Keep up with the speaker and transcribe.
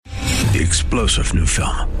The explosive new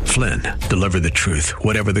film, Flynn, deliver the truth,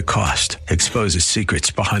 whatever the cost, exposes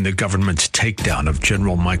secrets behind the government's takedown of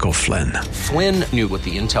General Michael Flynn. Flynn knew what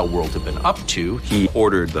the intel world had been up to. He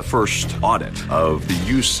ordered the first audit of the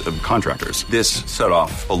use of contractors. This set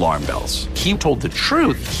off alarm bells. He told the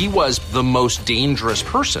truth. He was the most dangerous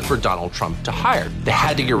person for Donald Trump to hire. They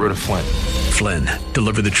had to get rid of Flynn. Flynn,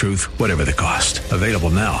 deliver the truth, whatever the cost. Available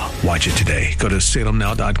now. Watch it today. Go to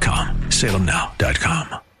salemnow.com.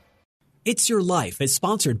 salemnow.com. It's Your Life is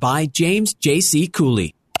sponsored by James J.C.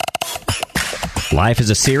 Cooley. Life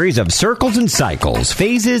is a series of circles and cycles,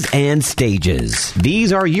 phases and stages.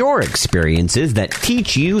 These are your experiences that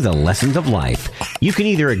teach you the lessons of life. You can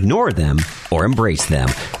either ignore them or embrace them.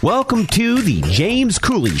 Welcome to the James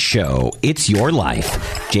Cooley Show. It's Your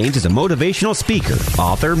Life. James is a motivational speaker,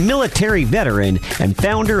 author, military veteran, and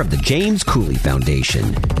founder of the James Cooley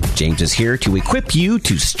Foundation. James is here to equip you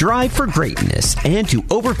to strive for greatness and to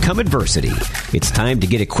overcome adversity. It's time to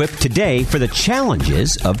get equipped today for the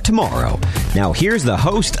challenges of tomorrow. Now, here's the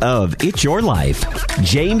host of It's Your Life,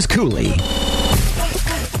 James Cooley.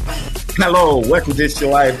 Hello, welcome to It's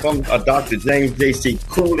Your Life. I'm Dr. James J.C.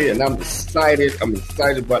 Cooley, and I'm excited.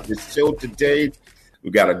 About this show today.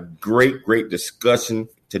 We got a great discussion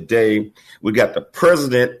today. We got the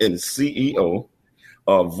president and CEO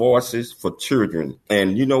of Voices for Children.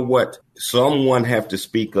 And you know what? Someone have to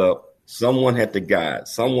speak up. Someone had to guide.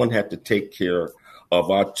 Someone had to take care of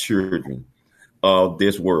our children of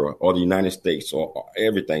this world or the United States or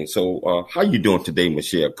everything. So how you doing today,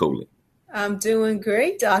 Michelle Cooley? I'm doing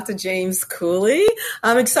great, Dr. James Cooley.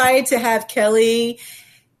 I'm excited to have Kelly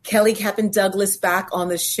Captain Douglas back on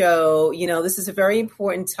the show. You know, this is a very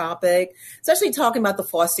important topic, especially talking about the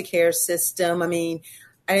foster care system. I mean,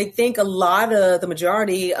 I think the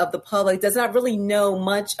majority of the public does not really know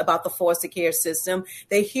much about the foster care system.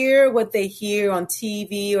 They hear what they hear on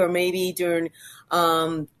TV or maybe during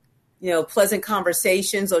pleasant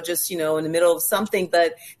conversations or just, in the middle of something,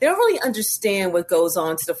 but they don't really understand what goes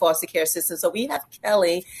on to the foster care system. So we have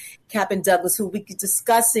Kelly Captain Douglas, who will be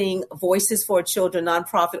discussing Voices for Children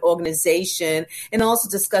nonprofit organization, and also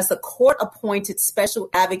discuss a court-appointed special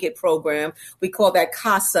advocate program. We call that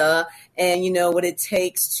CASA, and what it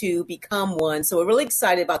takes to become one. So we're really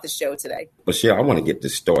excited about the show today. Michelle, I want to get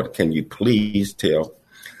this started. Can you please tell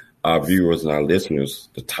our viewers and our listeners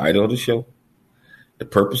the title of the show, the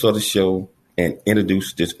purpose of the show, and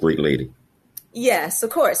introduce this great lady? Yes,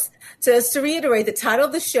 of course. To reiterate, the title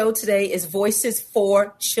of the show today is Voices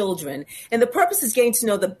for Children. And the purpose is getting to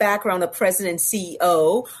know the background of President and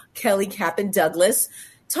CEO Kelly Captain Douglas,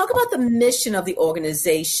 talk about the mission of the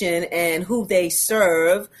organization and who they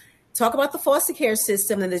serve, talk about the foster care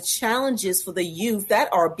system and the challenges for the youth that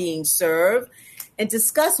are being served, and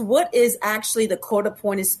discuss what is actually the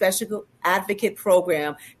court-appointed special advocate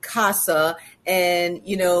program, CASA, and,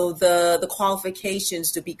 the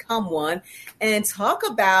qualifications to become one, and talk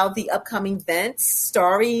about the upcoming events,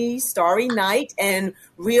 Starry Night, and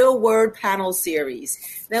Real Word panel series.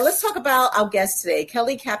 Now, let's talk about our guest today,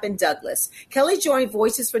 Kelly Captain Douglas. Kelly joined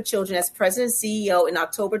Voices for Children as president and CEO in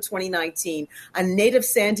October 2019. A native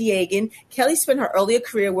San Diegan, Kelly spent her earlier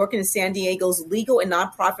career working in San Diego's legal and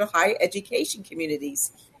nonprofit higher education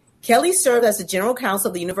communities. Kelly served as the general counsel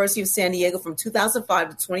of the University of San Diego from 2005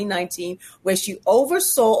 to 2019, where she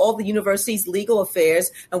oversaw all the university's legal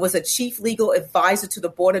affairs and was a chief legal advisor to the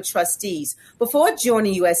board of trustees. Before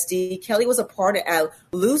joining USD, Kelly was a partner at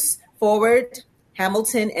Luce Forward,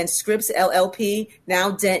 Hamilton, and Scripps LLP,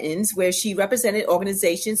 now Dentons, where she represented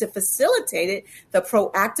organizations and facilitated the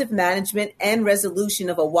proactive management and resolution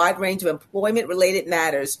of a wide range of employment-related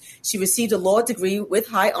matters. She received a law degree with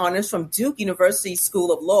high honors from Duke University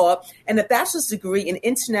School of Law and a bachelor's degree in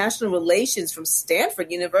international relations from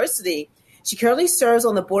Stanford University. She currently serves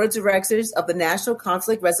on the board of directors of the National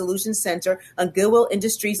Conflict Resolution Center on Goodwill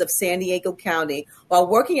Industries of San Diego County. While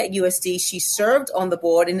working at USD, she served on the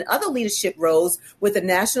board in other leadership roles with the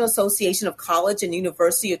National Association of College and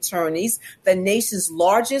University Attorneys, the nation's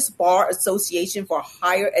largest bar association for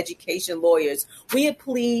higher education lawyers. We are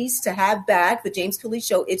pleased to have back the James Cooley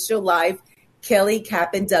Show, It's Your Life, Kelly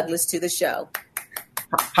Captain Douglas to the show.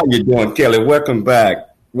 How you doing, Kelly? Welcome back.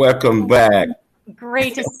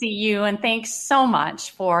 Great to see you, and thanks so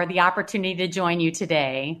much for the opportunity to join you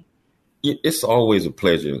today. It's always a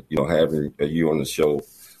pleasure, having you on the show.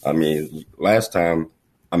 I mean, last time,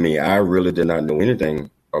 I really did not know anything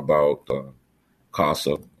about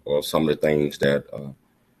CASA or some of the things that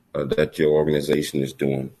that your organization is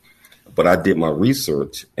doing. But I did my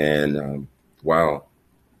research, and wow,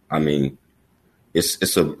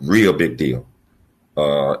 it's a real big deal.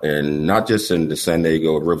 and not just in the San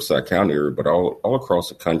Diego, Riverside County area, but all across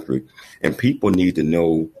the country. And people need to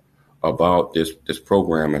know about this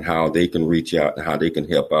program and how they can reach out and how they can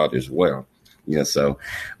help out as well. Yeah, so,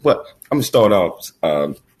 but I'm going to start off.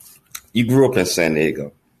 You grew up in San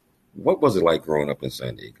Diego. What was it like growing up in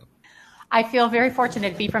San Diego? I feel very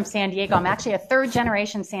fortunate to be from San Diego. I'm actually a third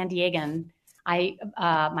generation San Diegan.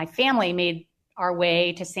 My family made our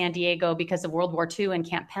way to San Diego because of World War II and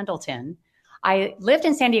Camp Pendleton. I lived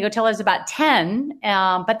in San Diego till I was about 10,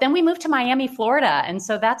 but then we moved to Miami, Florida. And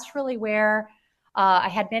so that's really where I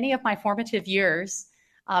had many of my formative years.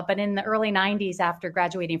 But in the early 90s, after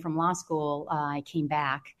graduating from law school, I came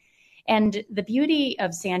back. And the beauty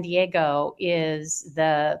of San Diego is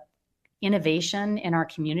the innovation in our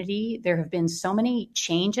community. There have been so many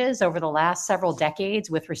changes over the last several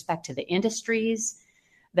decades with respect to the industries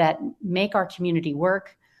that make our community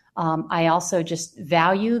work. I also just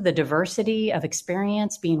value the diversity of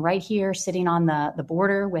experience. Being right here, sitting on the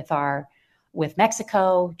border with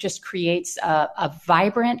Mexico, just creates a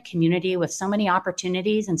vibrant community with so many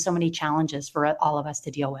opportunities and so many challenges for all of us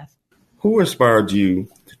to deal with. Who inspired you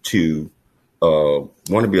to want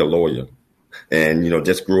to be a lawyer and,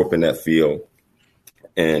 just grew up in that field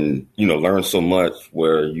and, learn so much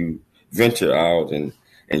where you venture out and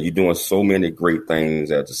you're doing so many great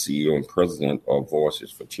things as the CEO and president of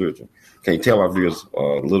Voices for Children. Can you tell our viewers a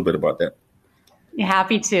little bit about that?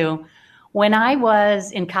 Happy to. When I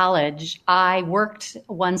was in college, I worked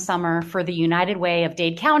one summer for the United Way of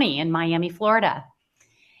Dade County in Miami, Florida.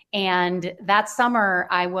 And that summer,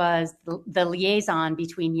 I was the liaison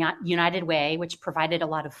between United Way, which provided a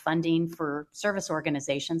lot of funding for service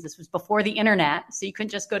organizations. This was before the internet, so you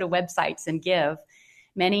couldn't just go to websites and give.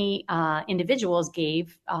 Many individuals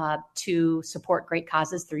gave to support great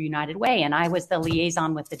causes through United Way, and I was the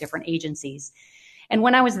liaison with the different agencies. And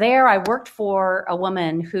when I was there, I worked for a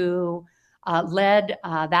woman who led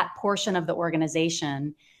that portion of the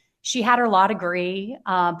organization. She had her law degree,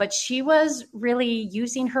 but she was really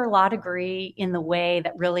using her law degree in the way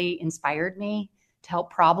that really inspired me to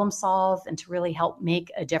help problem solve and to really help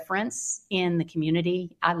make a difference in the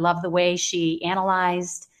community. I love the way she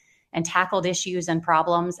analyzed and tackled issues and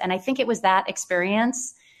problems. And I think it was that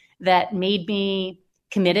experience that made me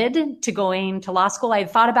committed to going to law school. I had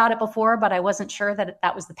thought about it before, but I wasn't sure that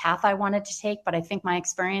that was the path I wanted to take. But I think my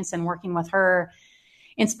experience in working with her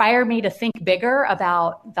inspired me to think bigger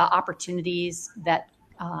about the opportunities that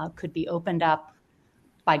could be opened up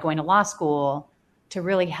by going to law school to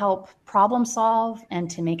really help problem solve and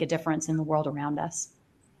to make a difference in the world around us.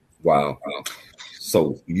 Wow.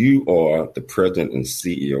 So you are the president and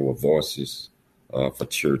CEO of Voices for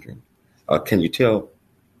Children. Can you tell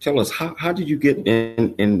us how did you get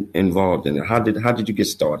involved in it? How did you get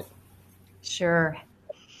started? Sure.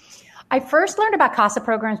 I first learned about CASA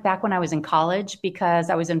programs back when I was in college because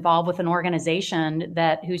I was involved with an organization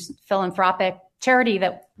whose philanthropic charity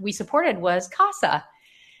that we supported was CASA.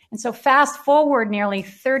 And so fast forward nearly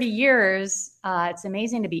 30 years, it's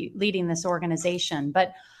amazing to be leading this organization.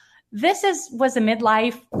 But this was a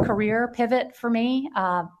midlife career pivot for me.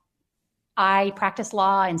 I practiced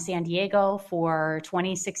law in San Diego for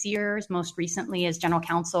 26 years, most recently as general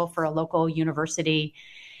counsel for a local university.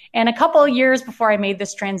 And a couple of years before I made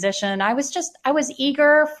this transition, I was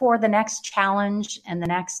eager for the next challenge and the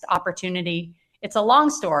next opportunity. It's a long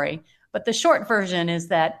story, but the short version is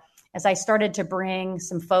that as I started to bring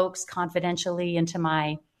some folks confidentially into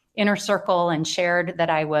my inner circle and shared that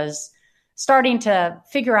I was starting to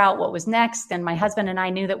figure out what was next, and my husband and I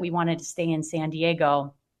knew that we wanted to stay in San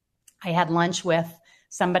Diego, I had lunch with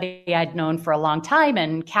somebody I'd known for a long time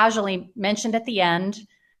and casually mentioned at the end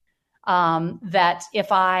that if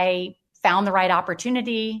I found the right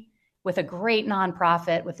opportunity with a great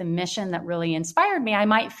nonprofit, with a mission that really inspired me, I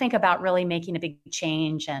might think about really making a big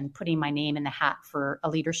change and putting my name in the hat for a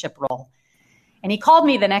leadership role. And he called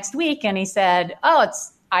me the next week and he said, "Oh,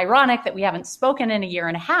 it's ironic that we haven't spoken in a year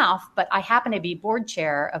and a half, but I happen to be board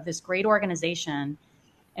chair of this great organization.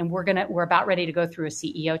 And we're about ready to go through a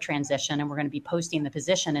CEO transition, and we're going to be posting the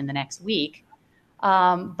position in the next week."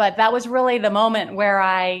 But that was really the moment where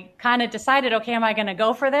I kind of decided, okay, am I going to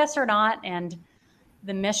go for this or not? And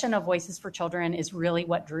the mission of Voices for Children is really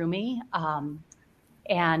what drew me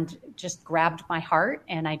and just grabbed my heart.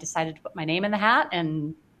 And I decided to put my name in the hat,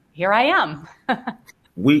 and here I am.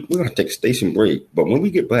 We're going to take a station break. But when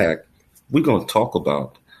we get back, we're going to talk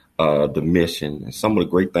about the mission and some of the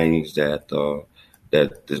great things that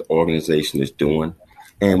this organization is doing.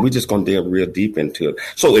 And we're just going to delve real deep into it.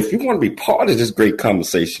 So if you want to be part of this great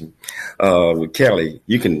conversation with Kelly,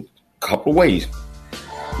 you can a couple of ways.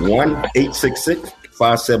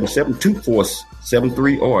 1-866-577-24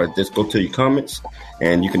 2473, or just go to your comments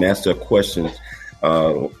and you can ask their questions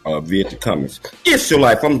via the comments. It's Your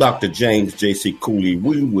Life. I'm Dr. James J.C. Cooley.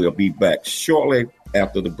 We will be back shortly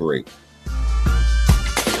after the break.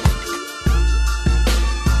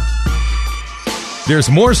 There's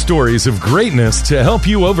more stories of greatness to help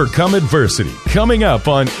you overcome adversity coming up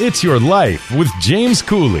on It's Your Life with James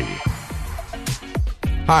Cooley.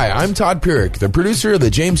 Hi, I'm Todd Pierick, the producer of The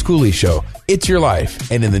James Cooley Show, It's Your Life.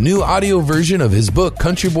 And in the new audio version of his book,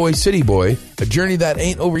 Country Boy, City Boy, A Journey That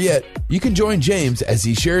Ain't Over Yet, you can join James as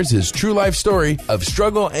he shares his true life story of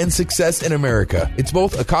struggle and success in America. It's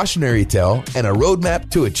both a cautionary tale and a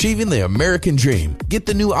roadmap to achieving the American dream. Get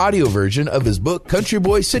the new audio version of his book, Country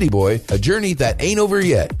Boy, City Boy, A Journey That Ain't Over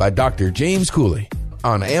Yet by Dr. James Cooley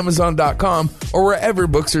on Amazon.com or wherever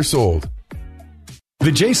books are sold.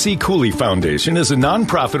 The J.C. Cooley Foundation is a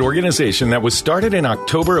nonprofit organization that was started in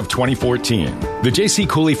October of 2014. The J.C.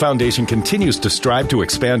 Cooley Foundation continues to strive to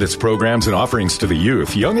expand its programs and offerings to the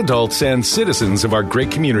youth, young adults, and citizens of our great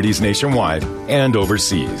communities nationwide and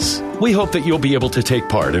overseas. We hope that you'll be able to take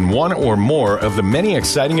part in one or more of the many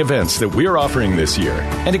exciting events that we're offering this year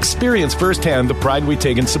and experience firsthand the pride we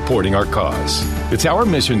take in supporting our cause. It's our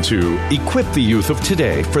mission to equip the youth of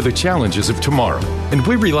today for the challenges of tomorrow, and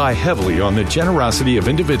we rely heavily on the generosity of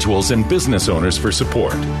individuals and business owners for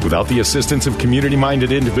support. Without the assistance of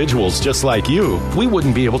community-minded individuals just like you, we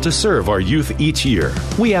wouldn't be able to serve our youth each year.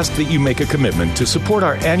 We ask that you make a commitment to support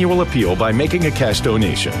our annual appeal by making a cash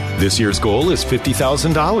donation. This year's goal is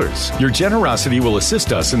 $50,000. Your generosity will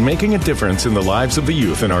assist us in making a difference in the lives of the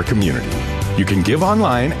youth in our community. You can give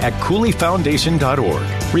online at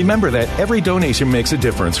CooleyFoundation.org. Remember that every donation makes a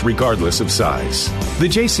difference regardless of size. The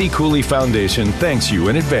J.C. Cooley Foundation thanks you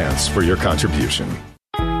in advance for your contribution.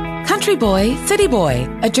 Country Boy, City Boy,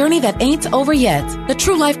 A Journey That Ain't Over Yet, the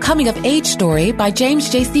true life coming of age story by James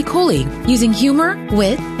J.C. Cooley. Using humor,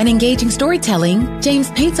 wit, and engaging storytelling, James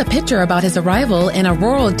paints a picture about his arrival in a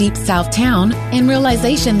rural deep south town and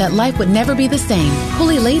realization that life would never be the same.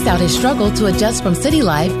 Cooley lays out his struggle to adjust from city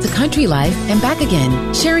life to country life and back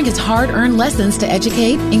again, sharing his hard-earned lessons to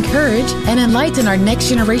educate, encourage, and enlighten our next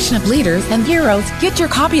generation of leaders and heroes. Get your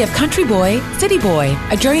copy of Country Boy, City Boy,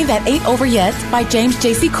 A Journey That Ain't Over Yet by James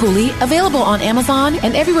J.C. Cooley, available on Amazon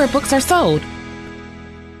and everywhere books are sold.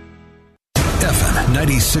 FM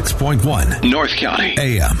 96.1 North County,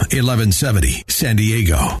 AM 1170 San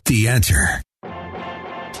Diego. The Answer.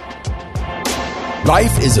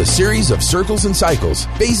 Life is a series of circles and cycles,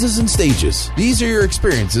 phases and stages. These are your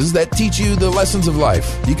experiences that teach you the lessons of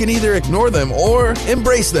life. You can either ignore them or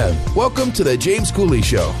embrace them. Welcome to the James Cooley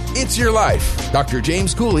Show. It's Your Life. Dr.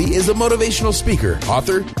 James Cooley is a motivational speaker,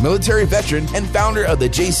 author, military veteran, and founder of the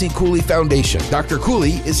J.C. Cooley Foundation. Dr.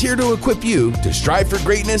 Cooley is here to equip you to strive for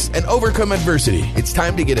greatness and overcome adversity. It's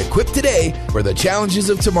time to get equipped today for the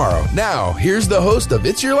challenges of tomorrow. Now, here's the host of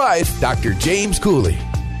It's Your Life, Dr. James Cooley.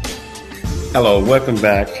 Hello, welcome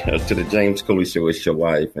back to the James Cooley Show. It's Your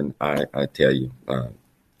Life, and I tell you,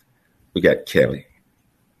 we got Kelly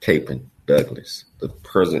Capon Douglas, the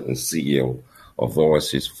president and CEO of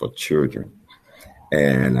Voices for Children,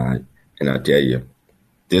 and I tell you,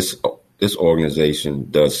 this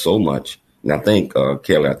organization does so much, and I think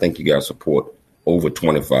Kelly, I think you guys support over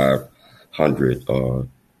 2,500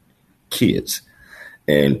 kids,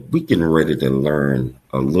 and we're getting ready to learn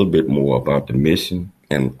a little bit more about the mission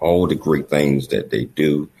and all the great things that they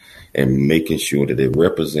do, and making sure that they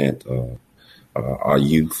represent our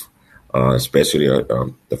youth, especially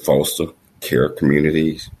the foster care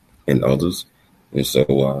communities and others. And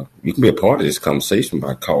so you can be a part of this conversation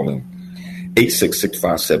by calling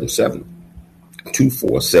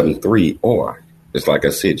 866-577-2473, or it's like I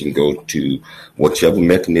said, you can go to whichever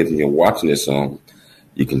mechanism you're watching this on.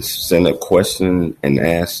 You can send a question and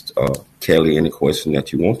ask Kelly any question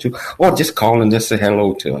that you want to, or just call and just say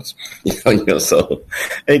hello to us. So,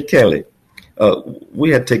 hey, Kelly, we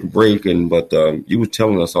had to take a break, but you were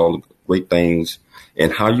telling us all the great things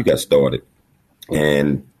and how you got started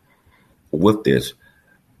and with this.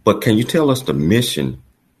 But can you tell us the mission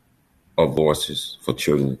of Voices for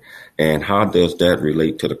Children, and how does that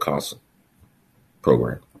relate to the CASA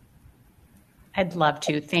program? I'd love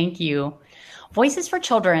to. Thank you. Voices for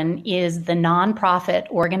Children is the nonprofit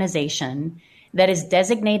organization that is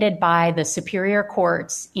designated by the Superior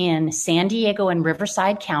Courts in San Diego and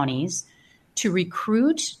Riverside counties to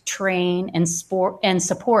recruit, train, and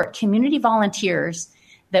support community volunteers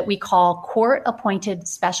that we call court-appointed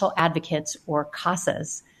special advocates, or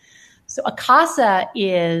CASAs. So a CASA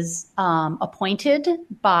is appointed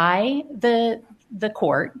by the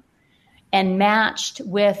court and matched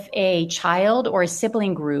with a child or a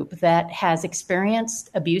sibling group that has experienced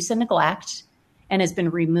abuse and neglect and has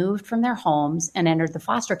been removed from their homes and entered the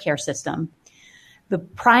foster care system. The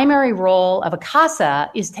primary role of a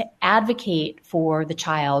CASA is to advocate for the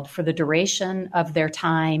child for the duration of their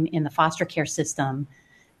time in the foster care system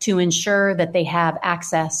to ensure that they have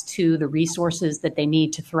access to the resources that they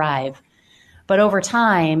need to thrive. But over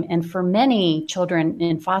time, and for many children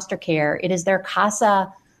in foster care, it is their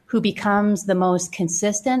CASA who becomes the most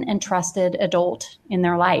consistent and trusted adult in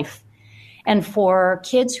their life. And for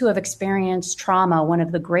kids who have experienced trauma, one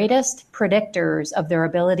of the greatest predictors of their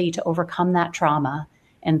ability to overcome that trauma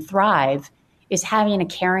and thrive is having a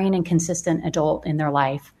caring and consistent adult in their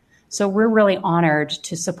life. So we're really honored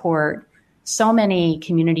to support so many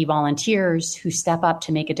community volunteers who step up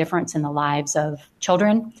to make a difference in the lives of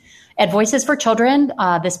children. At Voices for Children,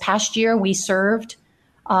 this past year, we served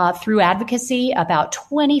through advocacy about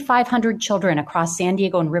 2,500 children across San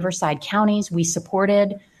Diego and Riverside counties. We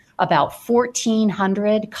supported about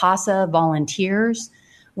 1,400 CASA volunteers.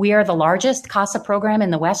 We are the largest CASA program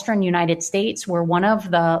in the Western United States. We're one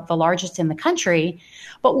of the largest in the country,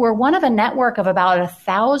 but we're one of a network of about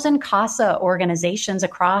 1,000 CASA organizations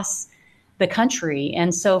across the country.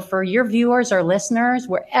 And so for your viewers or listeners,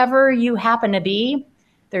 wherever you happen to be,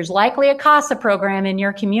 there's likely a CASA program in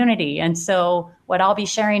your community. And so what I'll be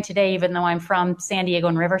sharing today, even though I'm from San Diego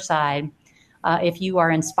and Riverside, if you are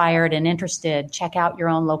inspired and interested, check out your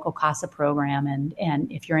own local CASA program,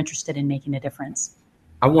 and if you're interested in making a difference.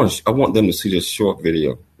 I want them to see this short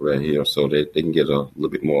video right here so that they can get a little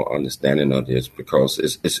bit more understanding of this, because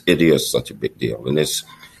it is such a big deal, and it's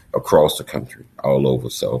across the country, all over.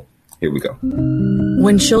 So here we go.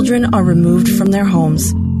 When children are removed from their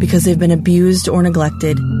homes because they've been abused or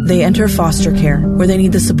neglected, they enter foster care, where they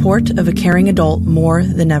need the support of a caring adult more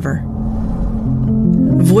than ever.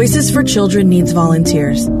 Voices for Children needs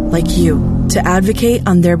volunteers like you to advocate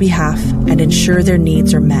on their behalf and ensure their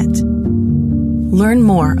needs are met. Learn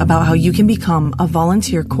more about how you can become a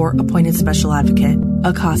volunteer court-appointed special advocate,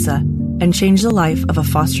 a CASA, and change the life of a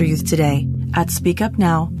foster youth today at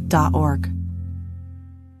speakupnow.org.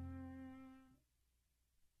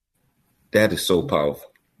 That is so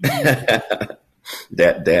powerful.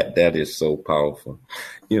 that is so powerful.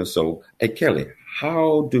 So, hey, Kelly,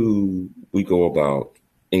 how do we go about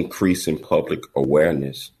increasing public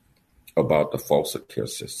awareness about the foster care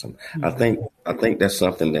system? Mm-hmm. I think that's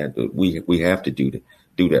something that we have to do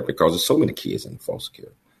that, because there's so many kids in the foster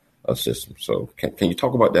care system. So can you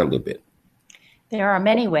talk about that a little bit? There are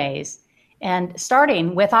many ways, and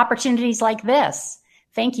starting with opportunities like this.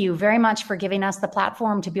 Thank you very much for giving us the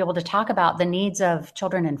platform to be able to talk about the needs of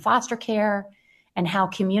children in foster care and how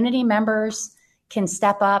community members can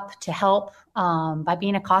step up to help by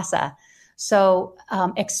being a CASA. So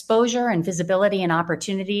exposure and visibility and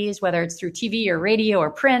opportunities, whether it's through TV or radio or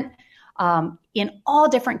print, in all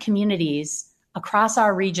different communities across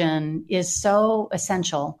our region is so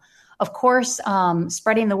essential. Of course,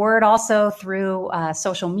 spreading the word also through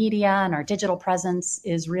social media and our digital presence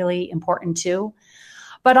is really important too.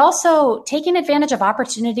 But also taking advantage of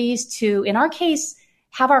opportunities to, in our case,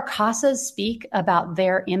 have our CASAs speak about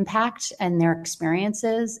their impact and their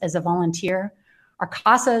experiences as a volunteer. Our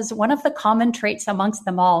CASAs, one of the common traits amongst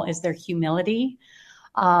them all is their humility.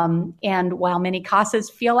 And while many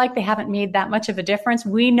CASAs feel like they haven't made that much of a difference,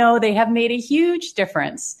 we know they have made a huge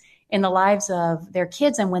difference in the lives of their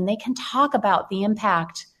kids. And when they can talk about the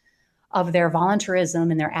impact of their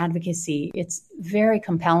volunteerism and their advocacy, it's very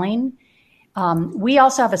compelling. We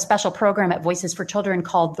also have a special program at Voices for Children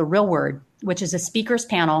called The Real Word, which is a speakers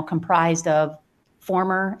panel comprised of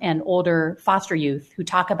former and older foster youth who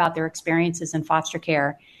talk about their experiences in foster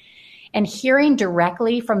care. And hearing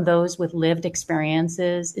directly from those with lived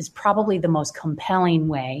experiences is probably the most compelling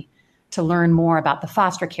way to learn more about the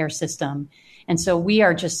foster care system. And so we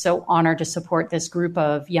are just so honored to support this group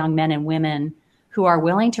of young men and women who are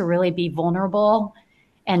willing to really be vulnerable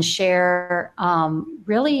and share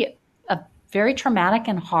really a very traumatic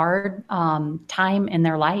and hard time in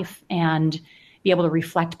their life, and be able to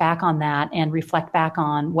reflect back on that and reflect back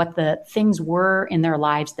on what the things were in their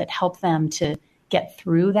lives that helped them to get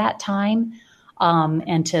through that time,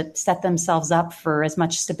 and to set themselves up for as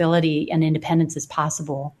much stability and independence as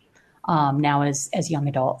possible now as young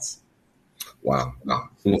adults. Wow.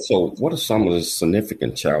 And so what are some of the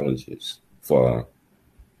significant challenges for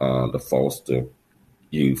the foster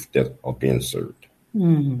youth that are being served?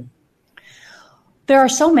 Mm-hmm. There are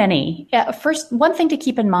so many. First, one thing to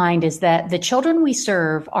keep in mind is that the children we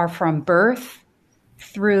serve are from birth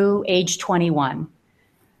through age 21.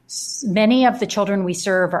 Many of the children we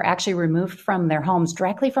serve are actually removed from their homes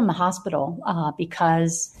directly from the hospital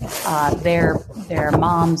because their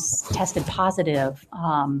moms tested positive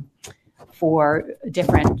for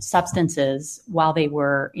different substances while they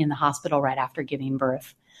were in the hospital right after giving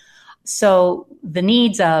birth. So the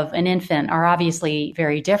needs of an infant are obviously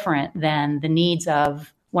very different than the needs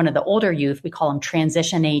of one of the older youth. We call them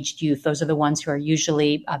transition-aged youth. Those are the ones who are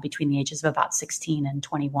usually between the ages of about 16 and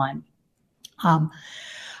 21.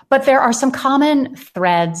 But there are some common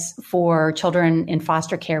threads for children in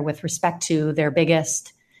foster care with respect to their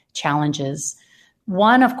biggest challenges.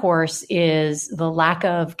 One, of course, is the lack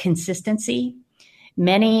of consistency.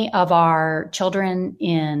 Many of our children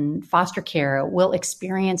in foster care will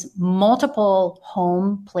experience multiple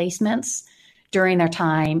home placements during their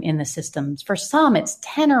time in the systems. For some, it's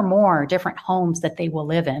 10 or more different homes that they will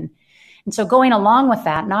live in. And so going along with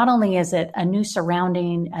that, not only is it a new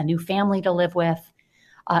surrounding, a new family to live with,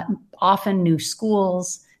 often new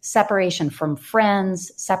schools, separation from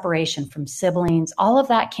friends, separation from siblings, all of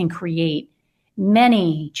that can create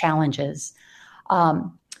many challenges.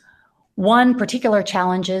 One particular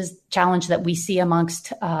challenge that we see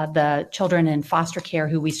amongst the children in foster care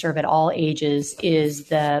who we serve at all ages is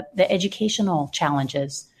the educational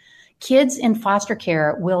challenges. Kids in foster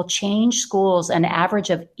care will change schools an average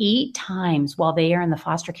of 8 times while they are in the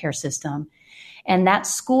foster care system. And that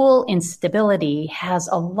school instability has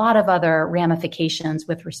a lot of other ramifications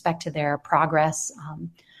with respect to their progress.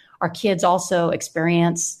 Our kids also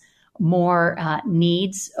experience more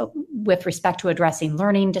needs with respect to addressing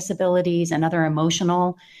learning disabilities and other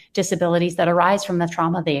emotional disabilities that arise from the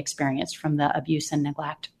trauma they experienced from the abuse and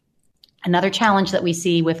neglect. Another challenge that we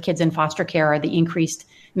see with kids in foster care are the increased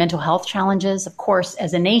mental health challenges. Of course,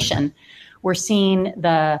 as a nation, we're seeing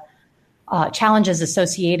the challenges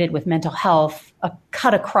associated with mental health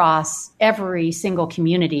cut across every single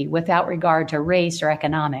community without regard to race or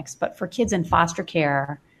economics. But for kids in foster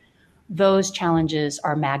care, those challenges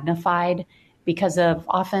are magnified because of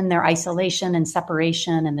often their isolation and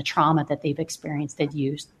separation and the trauma that they've experienced and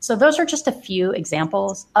used. So those are just a few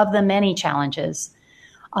examples of the many challenges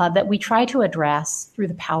that we try to address through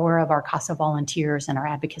the power of our CASA volunteers and our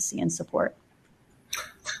advocacy and support.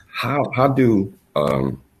 How do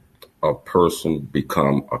a person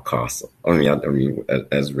become a CASA? I mean,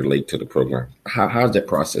 as relate to the program, how's that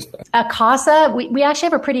process done? A CASA, we actually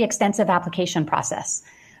have a pretty extensive application process.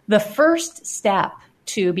 The first step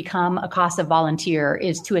to become a CASA volunteer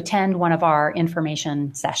is to attend one of our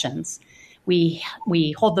information sessions. We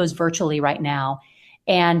hold those virtually right now.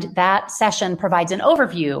 And that session provides an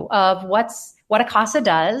overview of what a CASA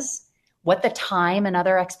does, what the time and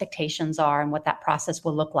other expectations are, and what that process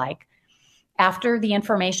will look like. After the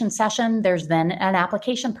information session, there's then an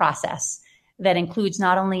application process that includes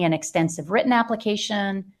not only an extensive written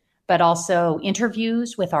application, but also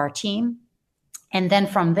interviews with our team. And then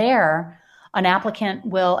from there,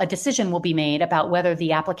 a decision will be made about whether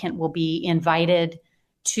the applicant will be invited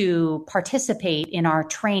to participate in our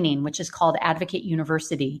training, which is called Advocate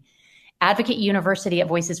University. Advocate University at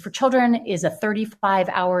Voices for Children is a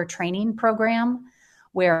 35-hour training program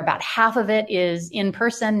where about half of it is in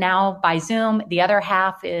person now by Zoom. The other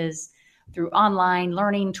half is through online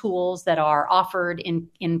learning tools that are offered in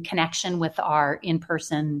connection with our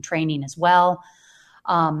in-person training as well.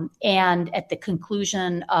 And at the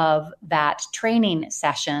conclusion of that training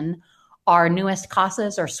session, our newest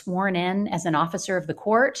CASAs are sworn in as an officer of the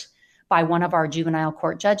court by one of our juvenile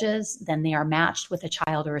court judges. Then they are matched with a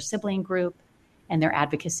child or a sibling group, and their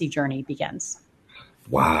advocacy journey begins.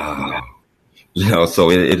 Wow.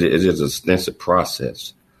 So it is an extensive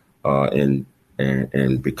process in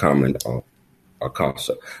becoming a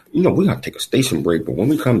CASA. We're going to take a station break, but when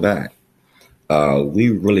we come back, we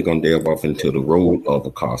really going to delve off into the role of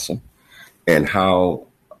a CASA and how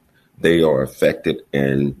they are affected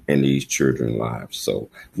in these children's lives. So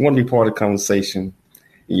if you want to be part of the conversation,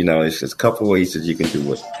 it's just a couple of ways that you can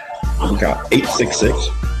do it. We got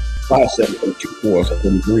 866-578-24. So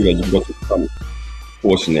when you read, you go to the comment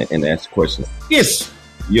portion and ask questions. It's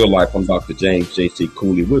Your Life. I'm Dr. James J.C.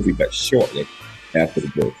 Cooley. We'll be back shortly after the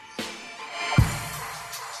break.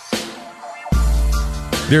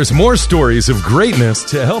 There's more stories of greatness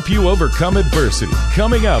to help you overcome adversity.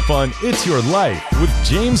 Coming up on It's Your Life with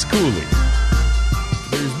James Cooley.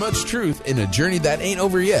 There's much truth in a journey that ain't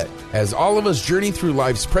over yet, as all of us journey through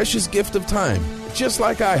life's precious gift of time, just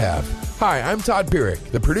like I have. Hi, I'm Todd Pierick,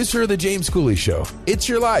 the producer of The James Cooley Show. It's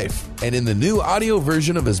Your Life. And in the new audio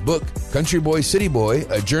version of his book, Country Boy, City Boy,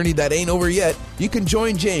 A Journey That Ain't Over Yet, you can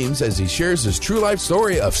join James as he shares his true life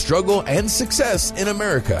story of struggle and success in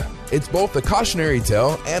America. It's both a cautionary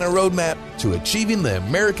tale and a roadmap to achieving the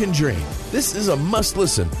American dream. This is a must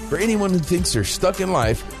listen for anyone who thinks they're stuck in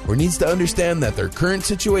life or needs to understand that their current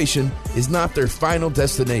situation is not their final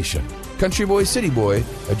destination. Country Boy, City Boy,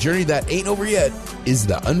 A Journey That Ain't Over Yet, is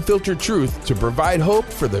the unfiltered truth to provide hope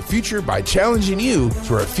for the future by challenging you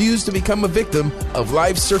to refuse to become a victim of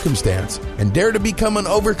life's circumstance and dare to become an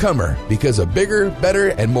overcomer, because a bigger, better,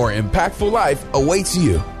 and more impactful life awaits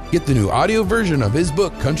you. Get the new audio version of his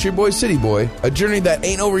book, Country Boy, City Boy, A Journey That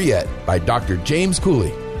Ain't Over Yet, by Dr. James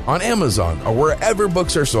Cooley, on Amazon or wherever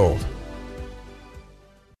books are sold.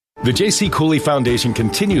 The J.C. Cooley Foundation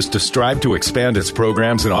continues to strive to expand its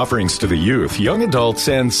programs and offerings to the youth, young adults,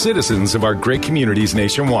 and citizens of our great communities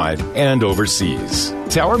nationwide and overseas.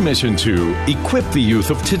 It's our mission to equip the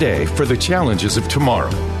youth of today for the challenges of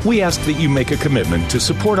tomorrow. We ask that you make a commitment to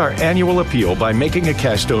support our annual appeal by making a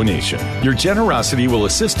cash donation. Your generosity will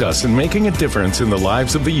assist us in making a difference in the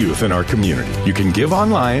lives of the youth in our community. You can give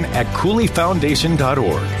online at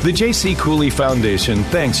CooleyFoundation.org. The J.C. Cooley Foundation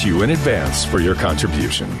thanks you in advance for your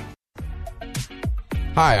contribution.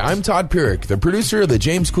 Hi, I'm Todd Pierick, the producer of The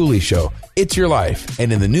James Cooley Show, It's Your Life.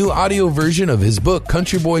 And in the new audio version of his book,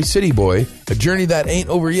 Country Boy, City Boy, A Journey That Ain't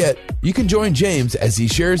Over Yet, you can join James as he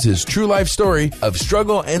shares his true life story of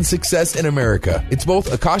struggle and success in America. It's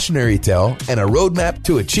both a cautionary tale and a roadmap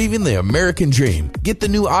to achieving the American dream. Get the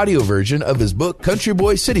new audio version of his book, Country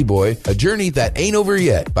Boy, City Boy, A Journey That Ain't Over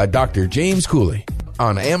Yet, by Dr. James Cooley,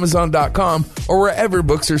 on Amazon.com or wherever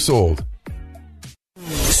books are sold.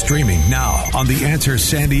 Streaming now on the Answer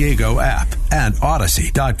San Diego app and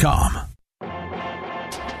Odyssey.com.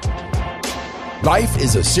 Life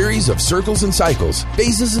is a series of circles and cycles,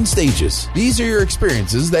 phases and stages. These are your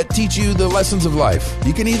experiences that teach you the lessons of life.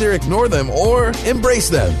 You can either ignore them or embrace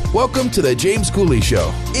them. Welcome to the James Cooley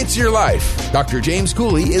Show. It's your life. Dr. James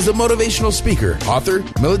Cooley is a motivational speaker, author,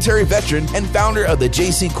 military veteran, and founder of the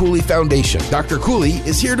J.C. Cooley Foundation. Dr. Cooley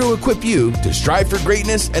is here to equip you to strive for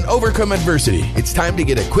greatness and overcome adversity. It's time to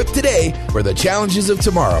get equipped today for the challenges of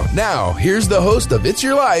tomorrow. Now, here's the host of It's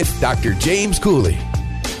Your Life, Dr. James Cooley.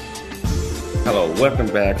 Hello, welcome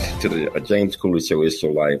back to the James Cooley Show, It's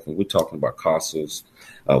Your Life. And we're talking about CASAs.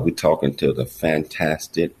 We're talking to the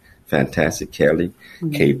fantastic Kelly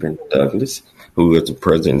Capon Douglas, who is the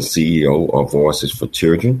president and CEO of Voices for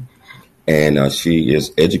Children. And she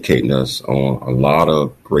is educating us on a lot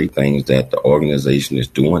of great things that the organization is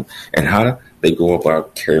doing and how they go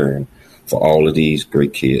about caring for all of these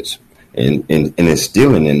great kids and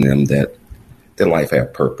instilling in them that their life has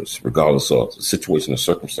purpose, regardless of the situation or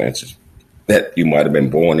circumstances that you might have been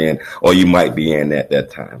born in or you might be in at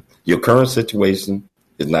that time. Your current situation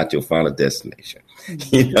is not your final destination.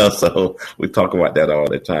 So we talk about that all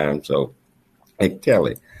the time. So, hey,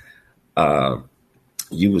 Kelly,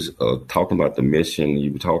 you was talking about the mission.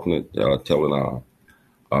 You were telling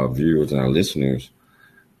our viewers and our listeners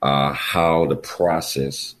how the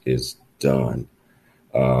process is done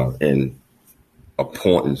in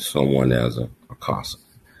appointing someone as a CASA.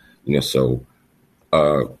 So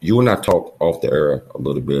you and I talked off the air a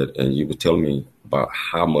little bit, and you were telling me about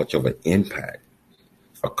how much of an impact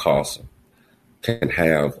a CASA can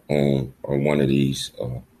have on one of these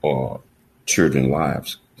children's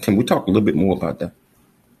lives. Can we talk a little bit more about that?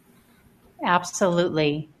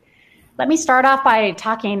 Absolutely. Let me start off by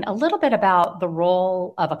talking a little bit about the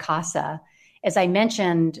role of a CASA. As I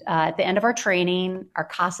mentioned, at the end of our training, our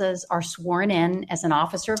CASAs are sworn in as an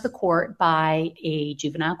officer of the court by a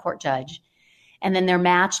juvenile court judge. And then they're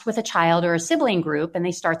matched with a child or a sibling group, and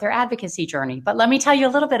they start their advocacy journey. But let me tell you a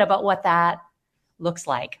little bit about what that looks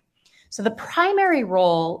like. So the primary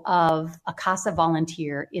role of a CASA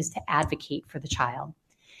volunteer is to advocate for the child.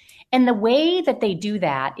 And the way that they do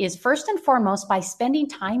that is first and foremost by spending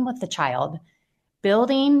time with the child,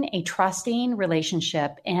 building a trusting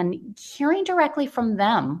relationship and hearing directly from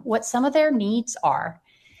them what some of their needs are.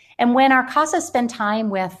 And when our CASAs spend time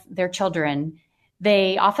with their children,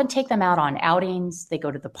 they often take them out on outings. They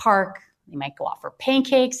go to the park. They might go out for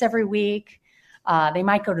pancakes every week. They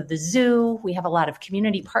might go to the zoo. We have a lot of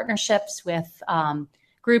community partnerships with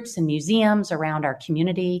groups and museums around our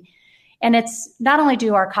community. And it's not only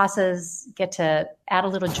do our CASAs get to add a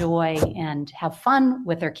little joy and have fun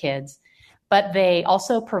with their kids, but they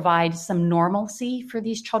also provide some normalcy for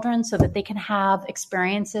these children so that they can have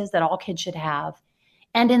experiences that all kids should have.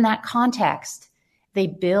 And in that context, they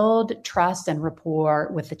build trust and rapport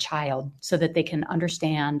with the child so that they can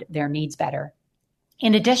understand their needs better.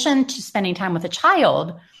 In addition to spending time with the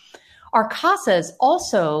child, our CASAs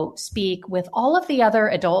also speak with all of the other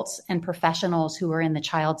adults and professionals who are in the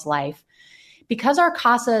child's life. Because our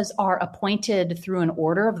CASAs are appointed through an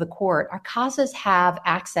order of the court, our CASAs have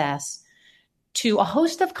access to a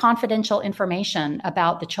host of confidential information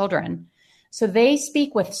about the children. So they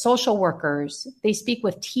speak with social workers, they speak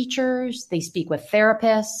with teachers, they speak with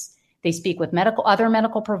therapists, They speak with other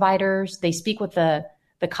medical providers. They speak with the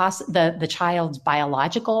child's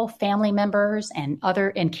biological family members and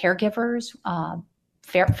caregivers,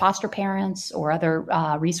 foster parents or other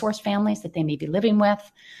resource families that they may be living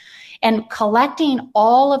with. And collecting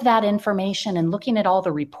all of that information and looking at all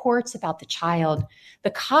the reports about the child, the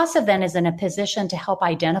CASA then is in a position to help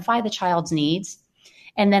identify the child's needs.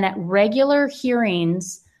 And then at regular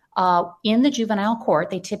hearings in the juvenile court,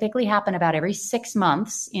 they typically happen about every 6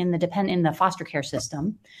 months in the foster care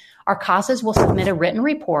system, our CASAs will submit a written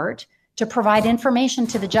report to provide information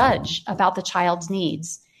to the judge about the child's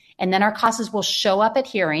needs. And then our CASAs will show up at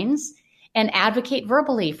hearings and advocate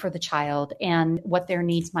verbally for the child and what their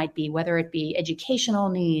needs might be, whether it be educational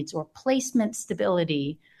needs or placement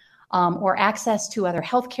stability or access to other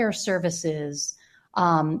healthcare services.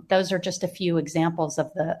 Those are just a few examples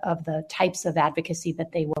of the types of advocacy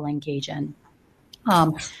that they will engage in.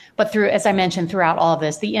 But as I mentioned, throughout all of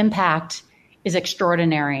this, the impact is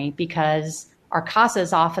extraordinary because our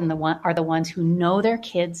CASAs often are the ones who know their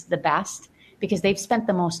kids the best because they've spent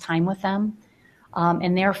the most time with them.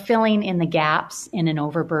 And they're filling in the gaps in an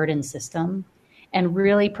overburdened system and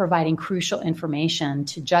really providing crucial information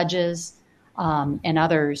to judges and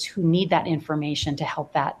others who need that information to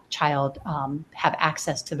help that child have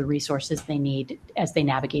access to the resources they need as they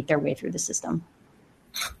navigate their way through the system.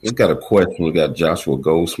 We've got a question. We got Joshua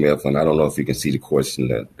Goldsmith, and I don't know if you can see the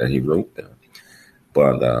question that he wrote there.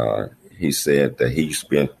 But he said that he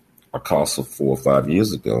spent a CASA 4 or 5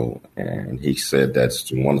 years ago, and he said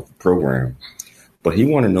that's a wonderful program. But he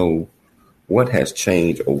want to know what has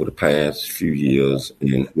changed over the past few years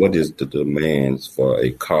and what is the demands for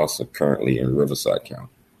a CASA currently in Riverside County.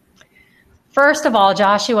 First of all,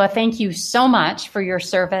 Joshua, thank you so much for your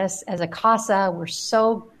service as a CASA. We're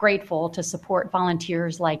so grateful to support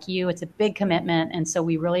volunteers like you. It's a big commitment, and so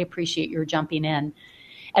we really appreciate your jumping in.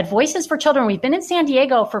 At Voices for Children, we've been in San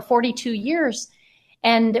Diego for 42 years,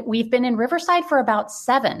 and we've been in Riverside for about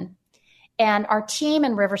 7. And our team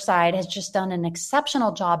in Riverside has just done an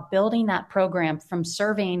exceptional job building that program from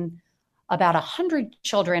serving about 100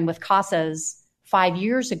 children with CASAs 5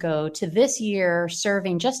 years ago to this year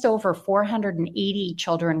serving just over 480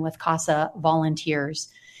 children with CASA volunteers.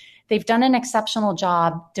 They've done an exceptional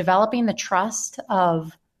job developing the trust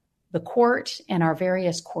of the court and our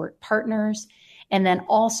various court partners, and then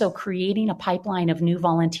also creating a pipeline of new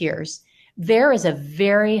volunteers. There is a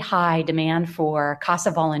very high demand for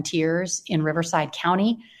CASA volunteers in Riverside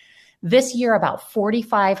County. This year, about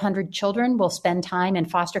 4,500 children will spend time in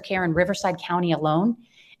foster care in Riverside County alone.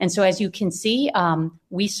 And so as you can see,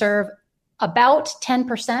 we serve about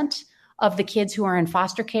 10% of the kids who are in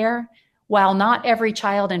foster care. While not every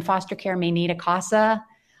child in foster care may need a CASA,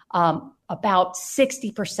 about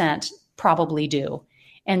 60% probably do.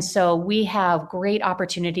 And so we have great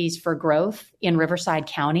opportunities for growth in Riverside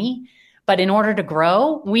County. But in order to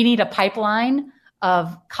grow, we need a pipeline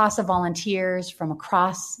of CASA volunteers from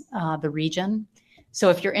across the region.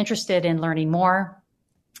 So if you're interested in learning more,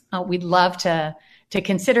 we'd love to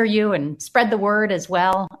consider you and spread the word as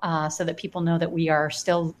well so that people know that we are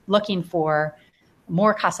still looking for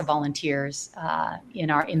more CASA volunteers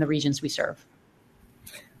in the regions we serve.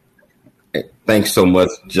 Thanks so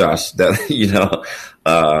much, Josh. That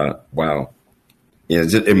wow,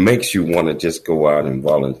 it makes you want to just go out and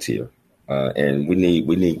volunteer. And we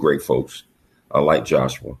need great folks like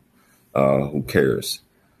Joshua who cares.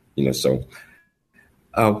 So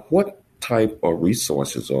what type of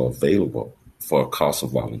resources are available for CASA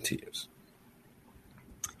volunteers?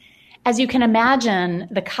 As you can imagine,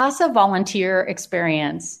 the CASA volunteer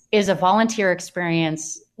experience is a volunteer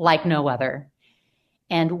experience like no other.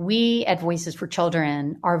 And we at Voices for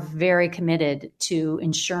Children are very committed to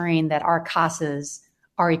ensuring that our CASAs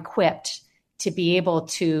are equipped to be able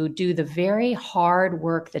to do the very hard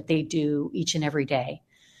work that they do each and every day.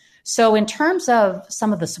 So in terms of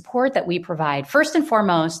some of the support that we provide, first and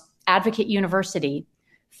foremost, Advocate University,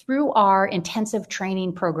 through our intensive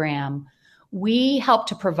training program, we help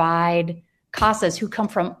to provide CASAs who come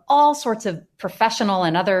from all sorts of professional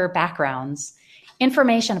and other backgrounds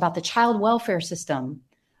information about the child welfare system,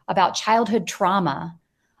 about childhood trauma,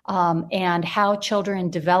 and how children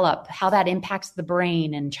develop, how that impacts the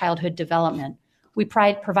brain and childhood development. We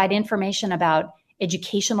provide information about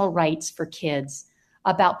educational rights for kids,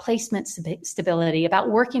 about placement stability,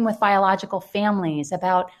 about working with biological families,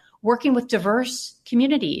 about working with diverse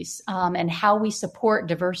communities, and how we support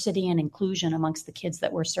diversity and inclusion amongst the kids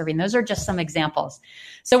that we're serving. Those are just some examples.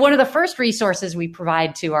 So one of the first resources we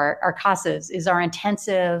provide to our CASAs is our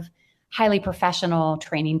intensive, highly professional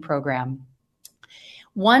training program.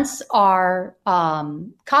 Once our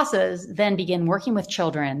CASAs then begin working with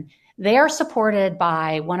children, They are supported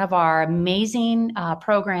by one of our amazing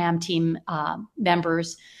program team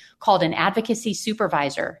members called an advocacy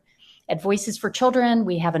supervisor. At Voices for Children,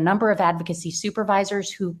 we have a number of advocacy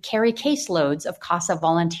supervisors who carry caseloads of CASA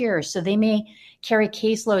volunteers. So they may carry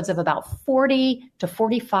caseloads of about 40 to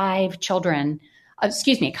 45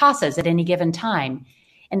 CASAs at any given time.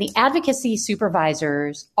 And the advocacy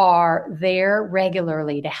supervisors are there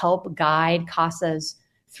regularly to help guide CASAs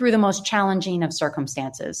through the most challenging of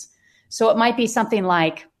circumstances. So it might be something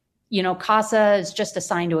like, CASA is just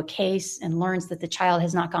assigned to a case and learns that the child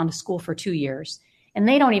has not gone to school for 2 years. And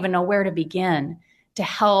they don't even know where to begin to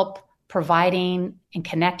help providing and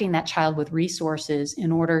connecting that child with resources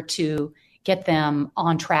in order to get them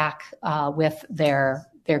on track with their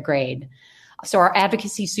grade. So our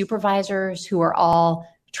advocacy supervisors, who are all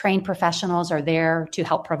trained professionals, are there to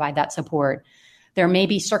help provide that support. There may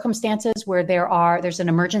be circumstances where there's an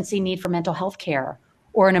emergency need for mental health care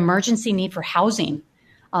or an emergency need for housing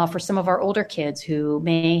for some of our older kids who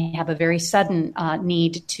may have a very sudden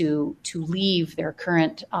need to leave their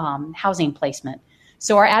current housing placement.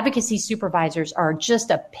 So our advocacy supervisors are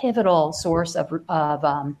just a pivotal source of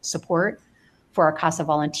support for our CASA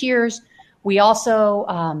volunteers. We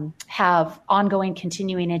also have ongoing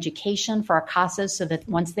continuing education for our CASAs so that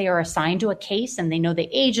once they are assigned to a case and they know the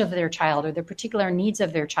age of their child or the particular needs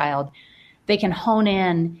of their child, they can hone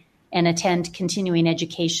in and attend continuing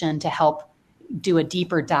education to help do a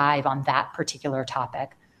deeper dive on that particular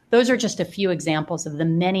topic. Those are just a few examples of the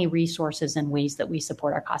many resources and ways that we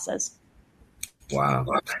support our CASAs. Wow.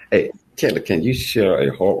 Hey, Kelly, can you share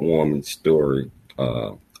a heartwarming story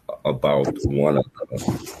about one of the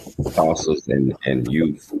CASAs and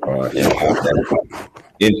youth and how that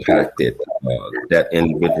impacted that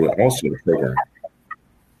individual also the program?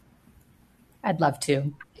 I'd love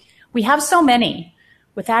to. We have so many.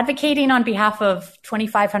 With advocating on behalf of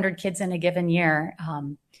 2,500 kids in a given year,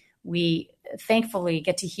 we thankfully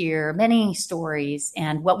get to hear many stories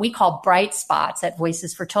and what we call bright spots at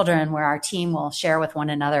Voices for Children, where our team will share with one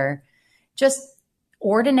another just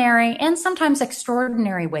ordinary and sometimes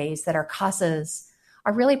extraordinary ways that our CASAs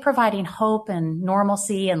are really providing hope and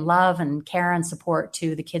normalcy and love and care and support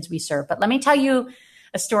to the kids we serve. But let me tell you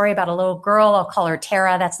a story about a little girl. I'll call her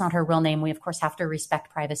Tara. That's not her real name. We, of course, have to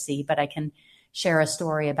respect privacy, but I can share a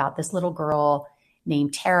story about this little girl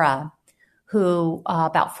named Tara, who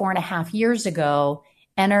about 4.5 years ago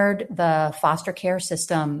entered the foster care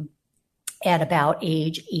system at about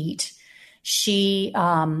age 8. She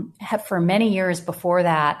had, for many years before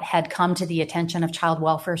that, had come to the attention of child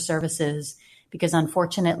welfare services because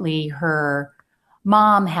unfortunately her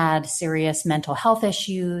mom had serious mental health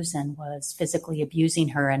issues and was physically abusing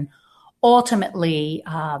her. And ultimately,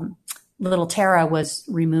 little Tara was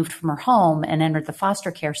removed from her home and entered the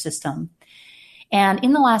foster care system. And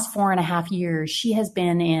in the last 4.5 years, she has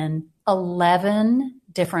been in 11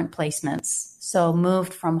 different placements. So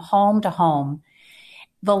moved from home to home.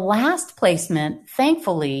 The last placement,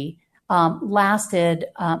 thankfully, lasted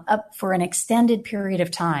up for an extended period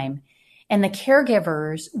of time. And the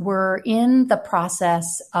caregivers were in the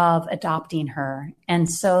process of adopting her. And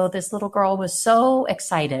so this little girl was so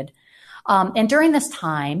excited. And during this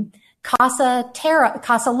time,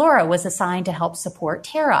 CASA Laura was assigned to help support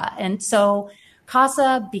Tara. And so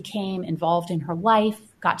CASA became involved in her life,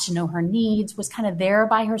 got to know her needs, was kind of there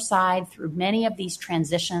by her side through many of these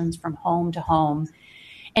transitions from home to home,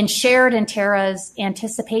 and shared in Tara's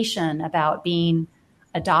anticipation about being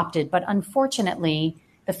adopted. But unfortunately,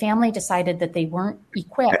 the family decided that they weren't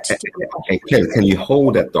equipped to do it. Can you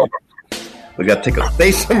hold that thought? We got to take a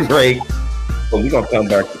station break. But we're going to come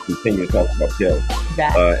back to continue to talk about Kelly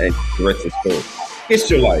and the rest of the story. It's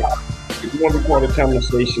your life. If you want to record a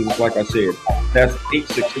conversation, like I said, that's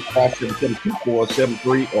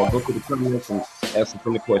 866-577-2473 or go to the comments and ask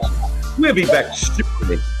them the question. We'll be back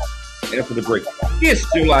shortly after the break. It's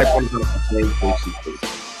your life.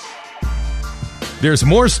 There's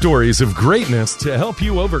more stories of greatness to help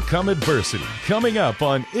you overcome adversity coming up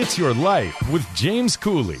on It's Your Life with James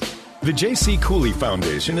Cooley. The J.C. Cooley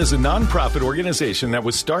Foundation is a nonprofit organization that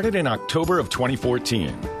was started in October of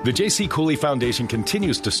 2014. The J.C. Cooley Foundation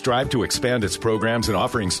continues to strive to expand its programs and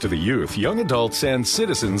offerings to the youth, young adults, and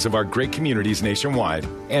citizens of our great communities nationwide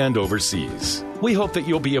and overseas. We hope that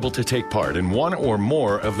you'll be able to take part in one or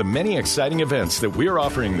more of the many exciting events that we're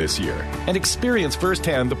offering this year and experience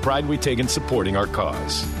firsthand the pride we take in supporting our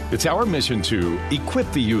cause. It's our mission to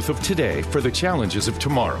equip the youth of today for the challenges of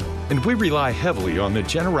tomorrow, and we rely heavily on the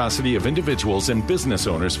generosity of individuals and business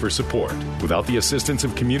owners for support. Without the assistance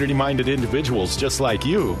of community-minded individuals just like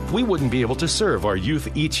you, we wouldn't be able to serve our youth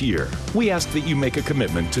each year. We ask that you make a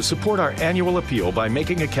commitment to support our annual appeal by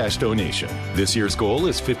making a cash donation. This year's goal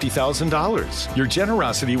is $50,000. Your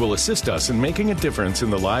generosity will assist us in making a difference in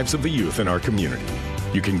the lives of the youth in our community.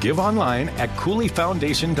 You can give online at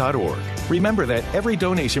CooleyFoundation.org. Remember that every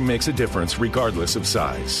donation makes a difference regardless of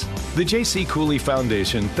size. The J.C. Cooley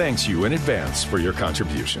Foundation thanks you in advance for your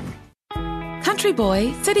contribution. Country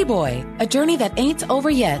Boy, City Boy, a journey that ain't over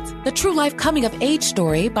yet. The true life coming of age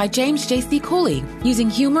story by James J.C. Cooley. Using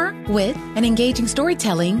humor, wit, and engaging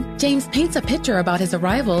storytelling, James paints a picture about his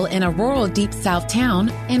arrival in a rural deep south town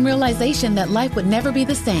and realization that life would never be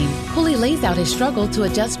the same. Cooley lays out his struggle to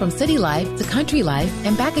adjust from city life to country life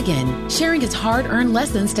and back again, sharing his hard-earned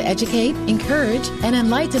lessons to educate, encourage, and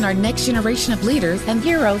enlighten our next generation of leaders and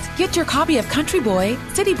heroes. Get your copy of Country Boy,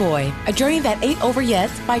 City Boy, a journey that ain't over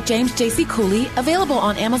yet by James J.C. Cooley. Available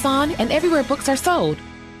on Amazon and everywhere books are sold.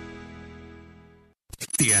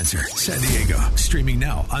 The Answer San Diego, streaming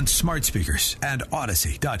now on smart speakers and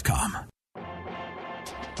Odyssey.com.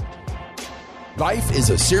 Life is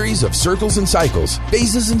a series of circles and cycles,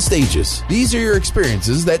 phases and stages. These are your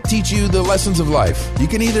experiences that teach you the lessons of life. You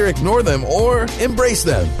can either ignore them or embrace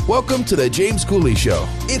them. Welcome to the James Cooley Show.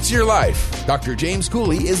 It's your life. Dr. James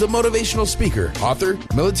Cooley is a motivational speaker, author,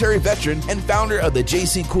 military veteran, and founder of the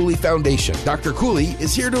J.C. Cooley Foundation. Dr. Cooley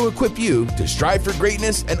is here to equip you to strive for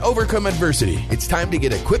greatness and overcome adversity. It's time to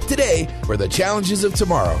get equipped today for the challenges of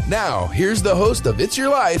tomorrow. Now, here's the host of It's Your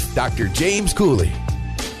Life, Dr. James Cooley.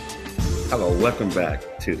 Hello, welcome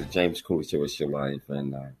back to the James Cooley Show. It's Your Life.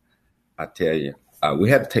 And I tell you, we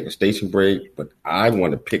had to take a station break, but I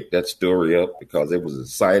want to pick that story up because it was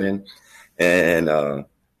exciting. And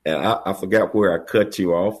I forgot where I cut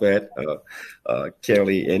you off at,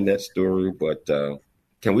 Kelly, in that story. But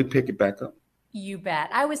can we pick it back up? You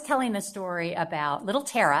bet. I was telling the story about little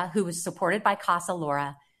Tara, who was supported by Casa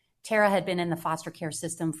Laura. Tara had been in the foster care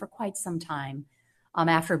system for quite some time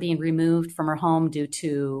after being removed from her home due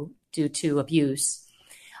to abuse.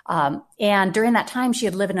 And during that time, she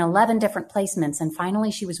had lived in 11 different placements. And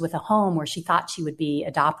finally, she was with a home where she thought she would be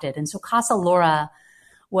adopted. And so Casa Laura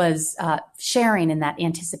was sharing in that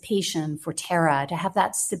anticipation for Tara to have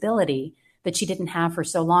that stability that she didn't have for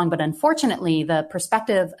so long. But unfortunately, the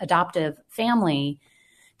prospective adoptive family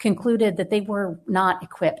concluded that they were not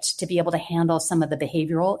equipped to be able to handle some of the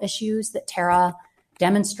behavioral issues that Tara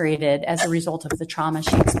demonstrated as a result of the trauma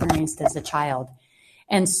she experienced as a child.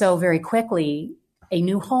 And so very quickly, a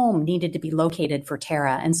new home needed to be located for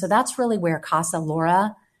Tara. And so that's really where Casa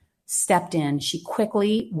Laura stepped in. She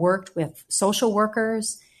quickly worked with social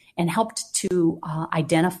workers and helped to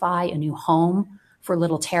identify a new home for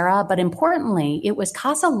little Tara. But importantly, it was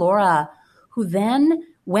Casa Laura who then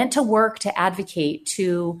went to work to advocate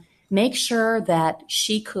to make sure that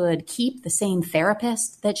she could keep the same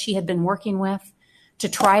therapist that she had been working with, to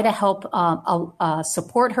try to help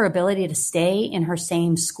support her ability to stay in her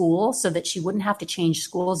same school so that she wouldn't have to change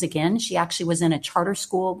schools again. She actually was in a charter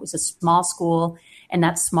school. It was a small school, and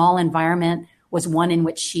that small environment was one in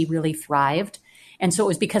which she really thrived. And so it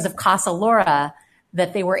was because of Casa Laura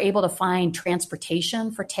that they were able to find transportation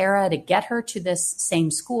for Tara to get her to this same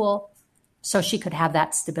school so she could have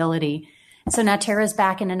that stability. So now Tara's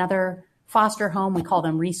back in another foster home. We call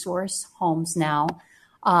them resource homes now.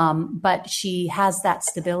 But she has that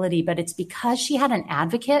stability, but it's because she had an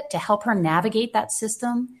advocate to help her navigate that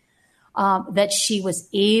system, that she was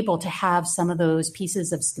able to have some of those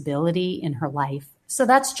pieces of stability in her life. So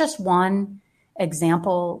that's just one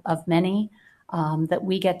example of many, that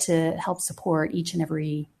we get to help support each and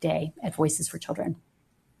every day at Voices for Children.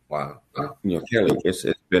 Wow. Kelly, it's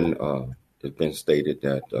been stated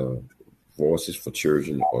that, Voices for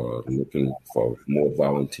Children are looking for more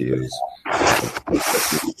volunteers,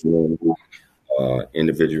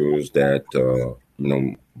 individuals that,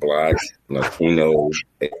 Black, Latino,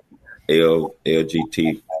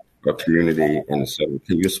 LGBT community, and so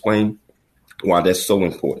can you explain why that's so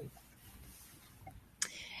important?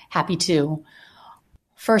 Happy to.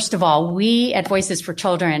 First of all, we at Voices for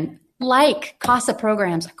Children, like CASA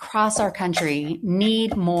programs across our country,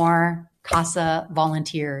 need more CASA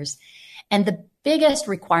volunteers. And the biggest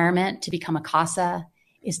requirement to become a CASA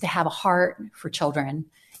is to have a heart for children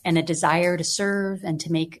and a desire to serve and to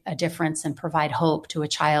make a difference and provide hope to a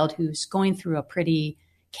child who's going through a pretty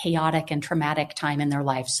chaotic and traumatic time in their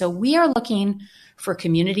life. So we are looking for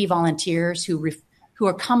community volunteers who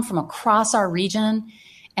are come from across our region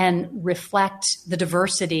and reflect the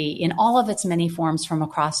diversity in all of its many forms from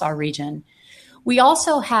across our region. We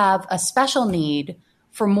also have a special need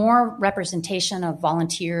for more representation of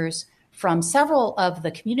volunteers from several of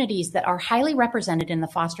the communities that are highly represented in the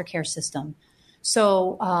foster care system.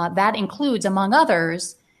 So that includes, among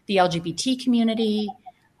others, the LGBT community,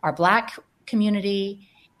 our Black community,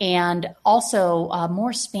 and also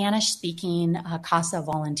more Spanish-speaking CASA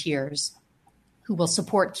volunteers who will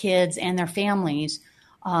support kids and their families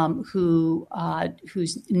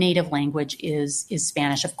whose native language is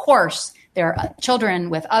Spanish. Of course, there are children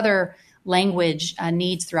with other language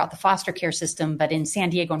needs throughout the foster care system, but in San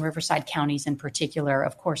Diego and Riverside counties in particular,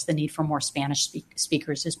 of course, the need for more Spanish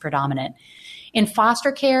speakers is predominant. In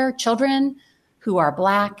foster care, children who are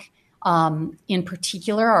Black, in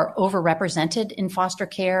particular, are overrepresented in foster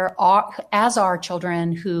care, as are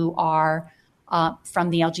children who are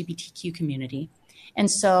from the LGBTQ community. And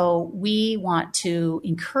so we want to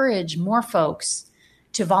encourage more folks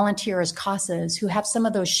to volunteer as CASAs who have some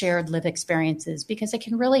of those shared lived experiences, because it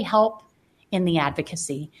can really help in the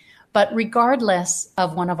advocacy. But regardless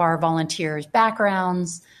of one of our volunteers'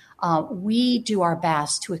 backgrounds, we do our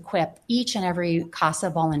best to equip each and every CASA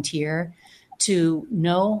volunteer to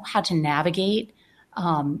know how to navigate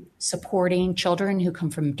supporting children who come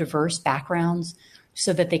from diverse backgrounds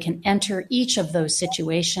so that they can enter each of those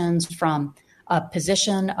situations from a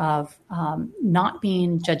position of not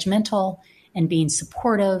being judgmental and being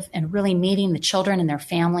supportive and really meeting the children and their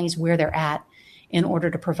families where they're at in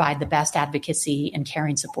order to provide the best advocacy and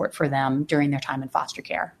caring support for them during their time in foster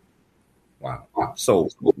care. Wow. So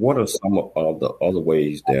what are some of the other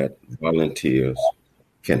ways that volunteers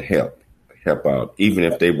can help out, even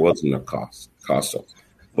if they wasn't a CASA,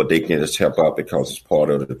 but they can just help out because it's part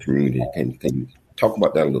of the community? Can you talk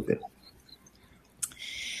about that a little bit?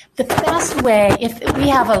 The best way, if we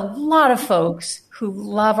have a lot of folks who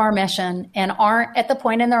love our mission and aren't at the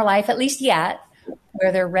point in their life, at least yet,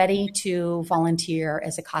 where they're ready to volunteer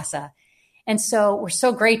as a CASA. And so we're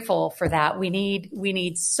so grateful for that. We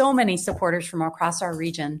need so many supporters from across our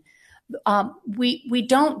region. We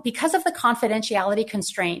don't, because of the confidentiality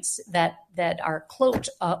constraints that are cloaked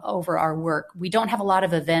over our work, we don't have a lot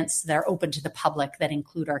of events that are open to the public that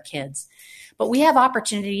include our kids. But we have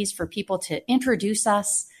opportunities for people to introduce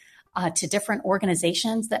us to different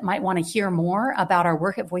organizations that might want to hear more about our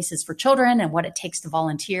work at Voices for Children and what it takes to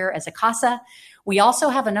volunteer as a CASA. We also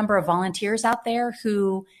have a number of volunteers out there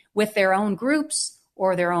who, with their own groups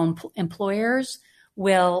or their own employers,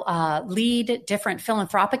 will lead different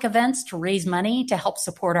philanthropic events to raise money to help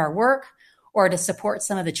support our work or to support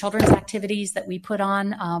some of the children's activities that we put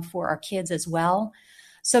on for our kids as well.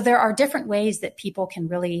 So there are different ways that people can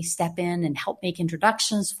really step in and help make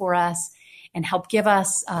introductions for us and help give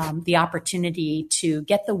us the opportunity to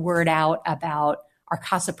get the word out about our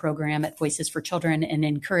CASA program at Voices for Children and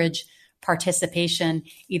encourage participation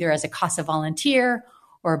either as a CASA volunteer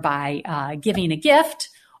or by giving a gift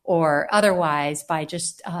or otherwise by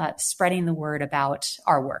just spreading the word about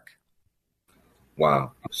our work.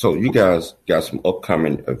 Wow. So you guys got some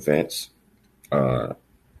upcoming events. Can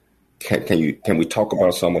we talk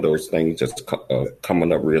about some of those things that's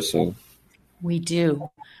coming up real soon? We do.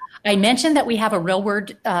 I mentioned that we have a Real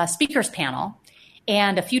Word speakers panel,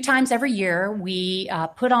 and a few times every year we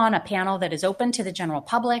put on a panel that is open to the general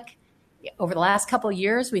public. Over the last couple of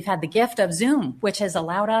years, we've had the gift of Zoom, which has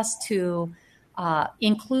allowed us to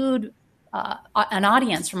include an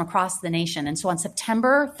audience from across the nation. And so on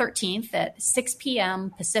September 13th at 6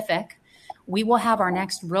 p.m. Pacific, we will have our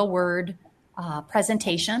next Real Word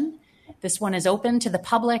presentation. This one is open to the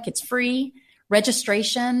public. It's free.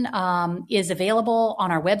 Registration is available on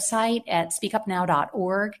our website at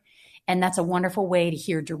speakupnow.org. And that's a wonderful way to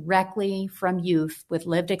hear directly from youth with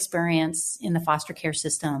lived experience in the foster care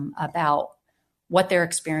system about what their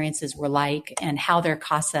experiences were like and how their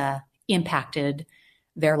CASA impacted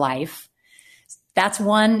their life. That's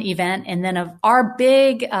one event. And then our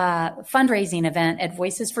big fundraising event at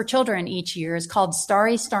Voices for Children each year is called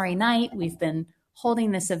Starry, Starry Night. We've been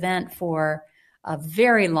holding this event for a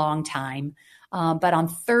very long time. But on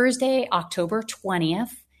Thursday, October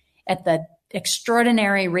 20th, at the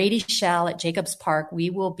extraordinary Rady Shell at Jacobs Park, we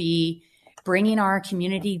will be bringing our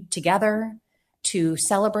community together to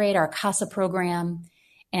celebrate our CASA program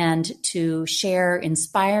and to share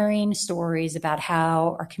inspiring stories about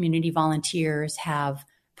how our community volunteers have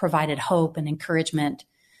provided hope and encouragement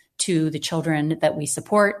to the children that we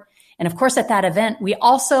support. And of course, at that event, we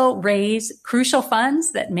also raise crucial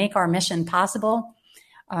funds that make our mission possible.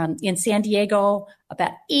 In San Diego,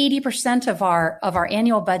 about 80% of our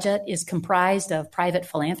annual budget is comprised of private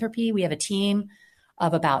philanthropy. We have a team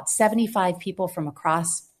of about 75 people from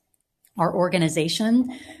across our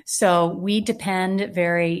organization. So we depend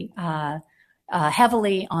very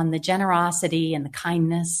heavily on the generosity and the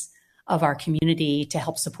kindness of our community to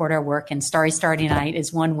help support our work. And Starry Night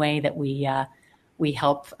is one way that we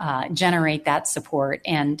help generate that support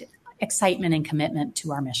and excitement and commitment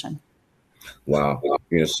to our mission. Wow.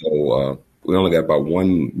 So we only got about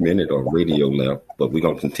 1 minute of radio left, but we're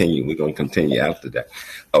going to continue. We're going to continue after that.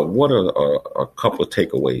 What are a couple of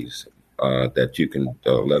takeaways that you can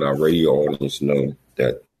let our radio audience know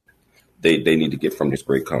that they need to get from this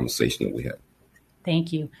great conversation that we had?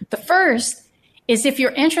 Thank you. The first is if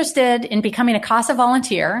you're interested in becoming a CASA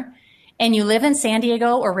volunteer and you live in San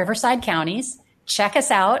Diego or Riverside counties, check us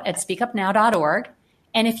out at speakupnow.org.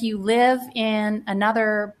 And if you live in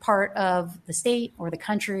another part of the state or the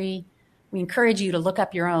country, we encourage you to look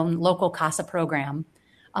up your own local CASA program.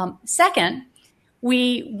 Second,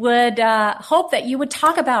 we would hope that you would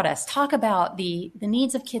talk about us, talk about the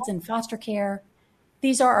needs of kids in foster care.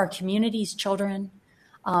 These are our community's children.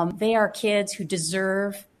 They are kids who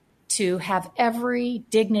deserve to have every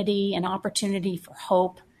dignity and opportunity for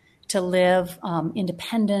hope to live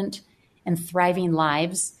independent and thriving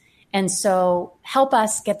lives. And so help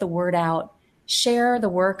us get the word out, share the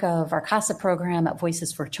work of our CASA program at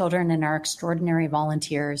Voices for Children and our extraordinary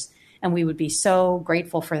volunteers. And we would be so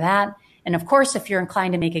grateful for that. And of course, if you're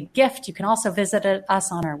inclined to make a gift, you can also visit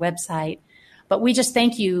us on our website. But we just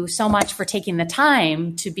thank you so much for taking the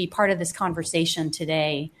time to be part of this conversation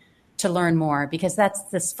today to learn more, because that's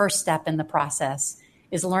this first step in the process,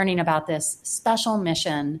 is learning about this special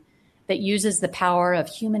mission that uses the power of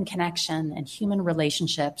human connection and human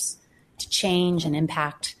relationships to change and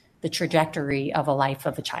impact the trajectory of a life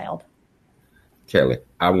of a child. Kelly,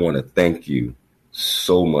 I want to thank you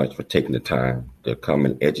so much for taking the time to come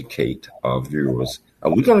and educate our viewers.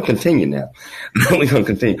 We're going to continue now. We're going to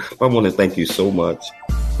continue. But I want to thank you so much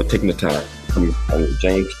for taking the time coming on the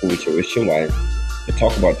James Cooley Show. It's your life to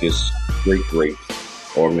talk about this great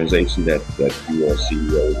organization that you are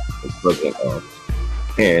CEO and president of.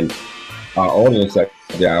 And our audience, I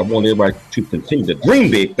want everybody to continue to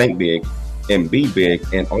dream big, think big, and be big.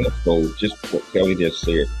 And also, just what Kelly just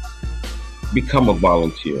said, become a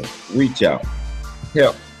volunteer. Reach out.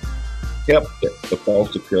 Help the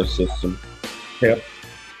foster care system. Help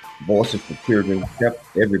Voices for Children. Help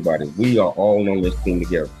everybody. We are all on this team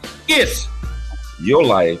together. It's your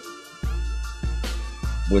life.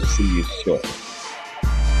 We'll see you shortly.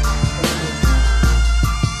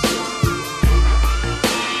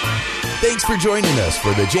 Thanks for joining us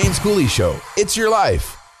for the James Cooley Show. It's your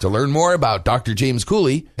life. To learn more about Dr. James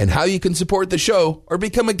Cooley and how you can support the show or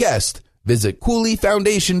become a guest, visit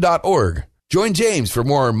CooleyFoundation.org. Join James for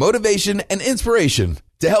more motivation and inspiration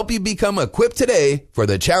to help you become equipped today for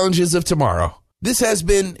the challenges of tomorrow. This has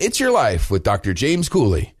been It's Your Life with Dr. James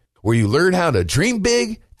Cooley, where you learn how to dream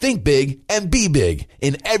big, think big, and be big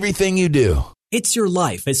in everything you do. It's Your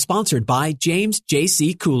Life is sponsored by James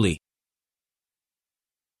J.C. Cooley.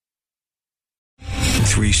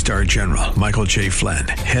 3-star General Michael J. Flynn,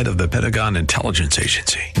 head of the Pentagon Intelligence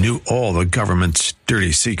Agency, knew all the government's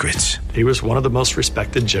dirty secrets. He was one of the most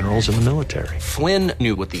respected generals in the military. Flynn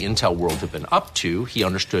knew what the intel world had been up to. He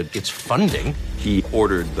understood its funding. He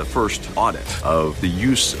ordered the first audit of the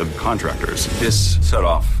use of contractors. This set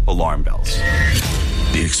off alarm bells.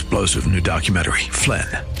 The explosive new documentary, Flynn,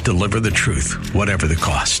 Deliver the Truth, Whatever the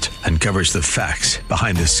Cost, uncovers the facts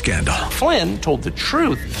behind this scandal. Flynn told the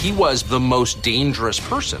truth. He was the most dangerous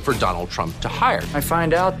person for Donald Trump to hire. I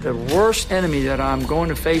find out the worst enemy that I'm going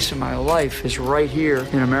to face in my life is right here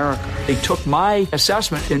in America. They took my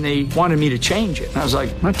assessment and they wanted me to change it. And I was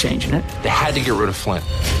like, I'm not changing it. They had to get rid of Flynn.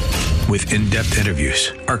 With in-depth interviews,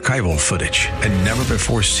 archival footage, and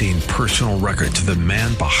never-before-seen personal records of the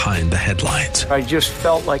man behind the headlines. I just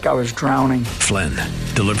felt like I was drowning. Flynn,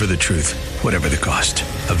 Deliver the Truth, Whatever the Cost.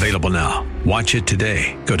 Available now. Watch it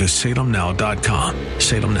today. Go to salemnow.com.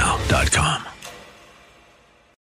 salemnow.com.